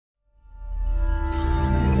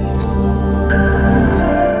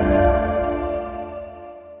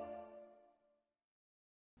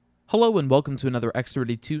Hello and welcome to another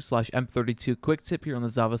X32/M32 Quick Tip here on the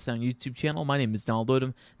ZaVa Sound YouTube channel. My name is Donald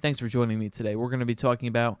Odom. Thanks for joining me today. We're going to be talking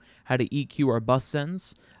about how to EQ our bus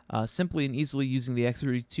sends. Simply and easily using the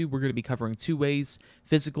X32, we're going to be covering two ways: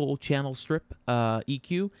 physical channel strip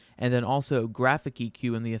EQ, and then also graphic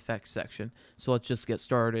EQ in the effects section. So let's just get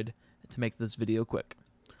started to make this video quick.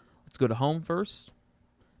 Let's go to Home first.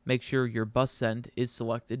 Make sure your bus send is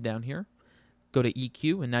selected down here. Go to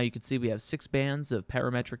EQ, and now you can see we have 6 bands of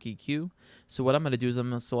parametric EQ. So what I'm going to do is I'm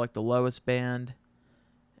going to select the lowest band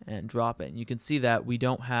and drop it. And you can see that we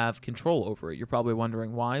don't have control over it. You're probably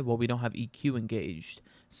wondering why. Well, we don't have EQ engaged.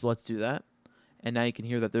 So let's do that. And now you can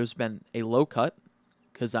hear that there's been a low cut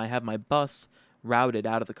because I have my bus routed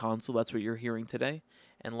out of the console. That's what you're hearing today.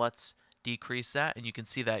 And let's decrease that, and you can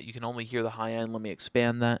see that you can only hear the high end. Let me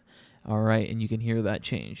expand that. All right, and you can hear that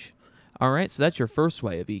change. All right, so that's your first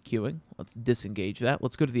way of EQing. Let's disengage that.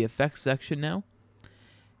 Let's go to the effects section now.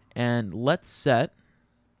 And let's set,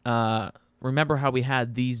 remember how we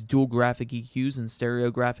had these dual graphic EQs and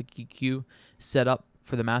stereo graphic EQ set up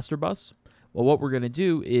for the master bus? Well, what we're going to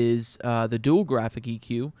do is the dual graphic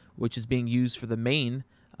EQ, which is being used for the main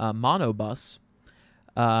mono bus,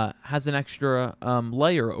 has an extra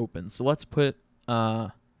layer open. So let's put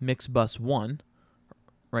mix bus 1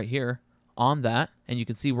 right here on that, and you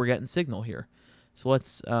can see we're getting signal here. So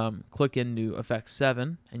let's click into effects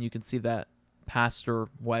 7, and you can see that pastor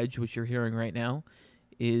wedge, which you're hearing right now,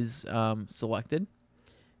 is selected.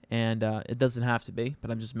 And it doesn't have to be, but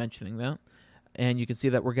I'm just mentioning that. And you can see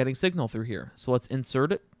that we're getting signal through here. So let's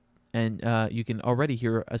insert it, and you can already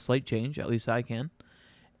hear a slight change, at least I can.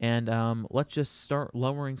 And let's just start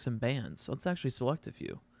lowering some bands. Let's actually select a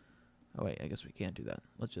few. Oh, wait, I guess we can't do that.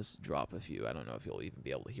 Let's just drop a few. I don't know if you'll even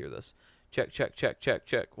be able to hear this. Check, check, check, check,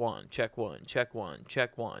 check. 1, check 1, check 1,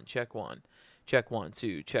 check 1, check 1, check 1,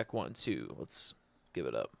 2, check 1, 2. Let's give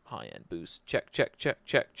it a high-end boost. Check, check, check,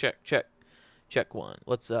 check, check, check. Check 1.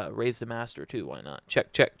 Let's raise the master, too. Why not?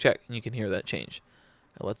 Check, check, check. And you can hear that change.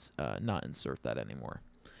 Now let's not insert that anymore.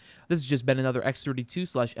 This has just been another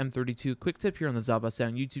X32/M32 Quick Tip here on the ZaVa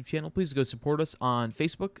Sound YouTube channel. Please go support us on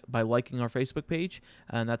Facebook by liking our Facebook page,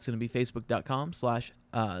 and that's going to be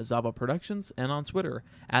facebook.com/ZaVa Productions, and on Twitter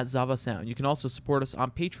 @ZaVa Sound. You can also support us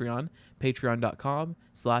on Patreon,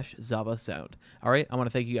 patreon.com/ZaVa Sound. All right, I want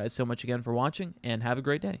to thank you guys so much again for watching, and have a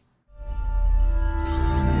great day.